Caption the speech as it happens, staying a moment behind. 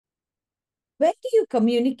When do you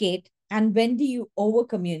communicate and when do you over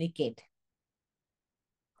communicate?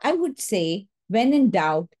 I would say, when in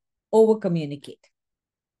doubt, over communicate.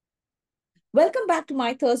 Welcome back to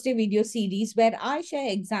my Thursday video series where I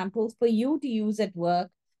share examples for you to use at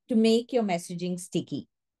work to make your messaging sticky.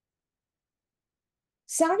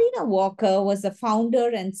 Sarina Walker was the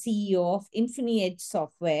founder and CEO of InfiniEdge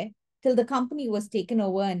Software till the company was taken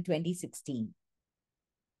over in 2016.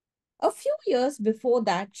 A few years before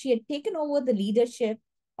that, she had taken over the leadership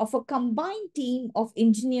of a combined team of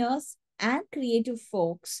engineers and creative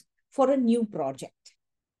folks for a new project.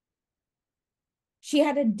 She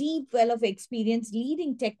had a deep well of experience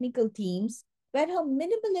leading technical teams where her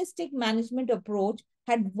minimalistic management approach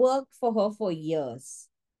had worked for her for years.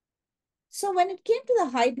 So when it came to the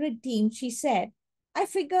hybrid team, she said, I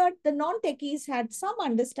figured the non-techies had some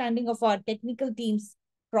understanding of our technical team's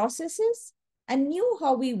processes and knew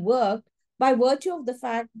how we worked by virtue of the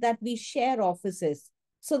fact that we share offices.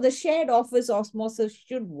 So the shared office osmosis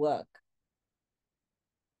should work.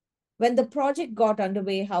 When the project got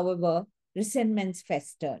underway, however, resentments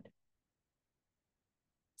festered.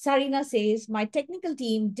 Sarina says, my technical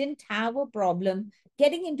team didn't have a problem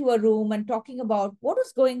getting into a room and talking about what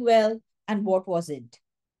was going well and what wasn't.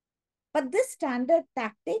 But this standard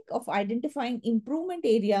tactic of identifying improvement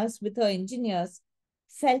areas with her engineers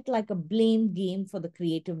felt like a blame game for the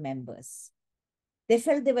creative members. They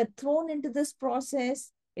felt they were thrown into this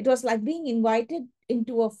process. It was like being invited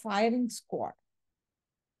into a firing squad.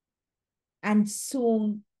 And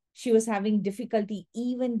soon she was having difficulty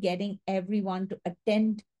even getting everyone to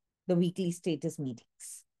attend the weekly status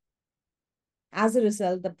meetings. As a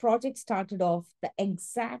result, the project started off the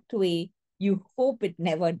exact way you hope it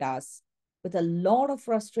never does, with a lot of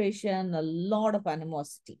frustration, a lot of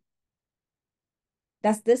animosity.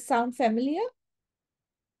 Does this sound familiar?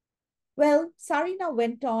 Well, Sarina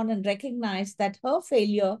went on and recognized that her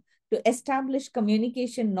failure to establish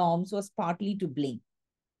communication norms was partly to blame.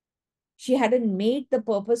 She hadn't made the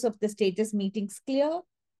purpose of the status meetings clear.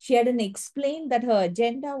 She hadn't explained that her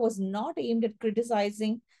agenda was not aimed at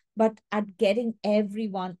criticizing, but at getting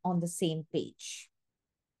everyone on the same page.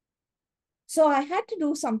 So I had to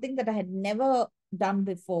do something that I had never done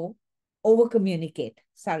before, over-communicate,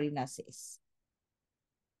 Sarina says.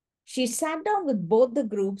 She sat down with both the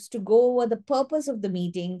groups to go over the purpose of the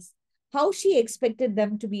meetings, how she expected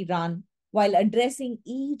them to be run, while addressing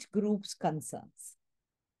each group's concerns.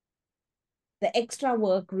 The extra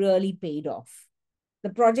work really paid off.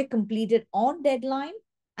 The project completed on deadline,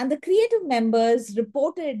 and the creative members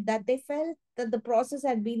reported that they felt that the process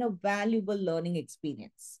had been a valuable learning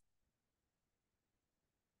experience.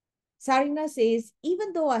 Sarina says,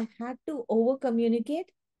 even though I had to over-communicate,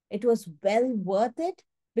 it was well worth it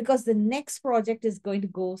because the next project is going to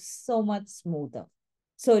go so much smoother.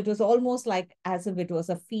 So it was almost like as if it was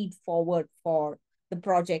a feed forward for the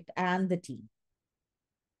project and the team.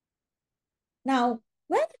 Now,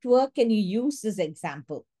 where at work can you use this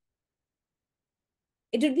example?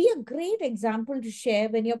 It would be a great example to share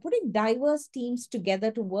when you're putting diverse teams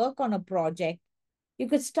together to work on a project. You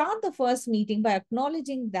could start the first meeting by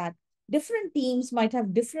acknowledging that different teams might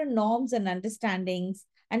have different norms and understandings,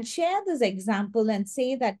 and share this example and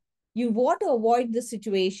say that you want to avoid this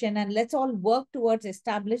situation and let's all work towards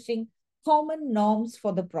establishing common norms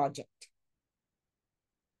for the project.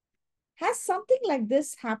 Has something like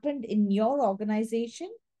this happened in your organization?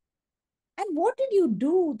 And what did you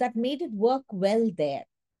do that made it work well there?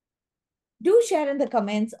 Do share in the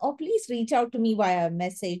comments or please reach out to me via a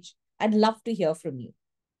message. I'd love to hear from you.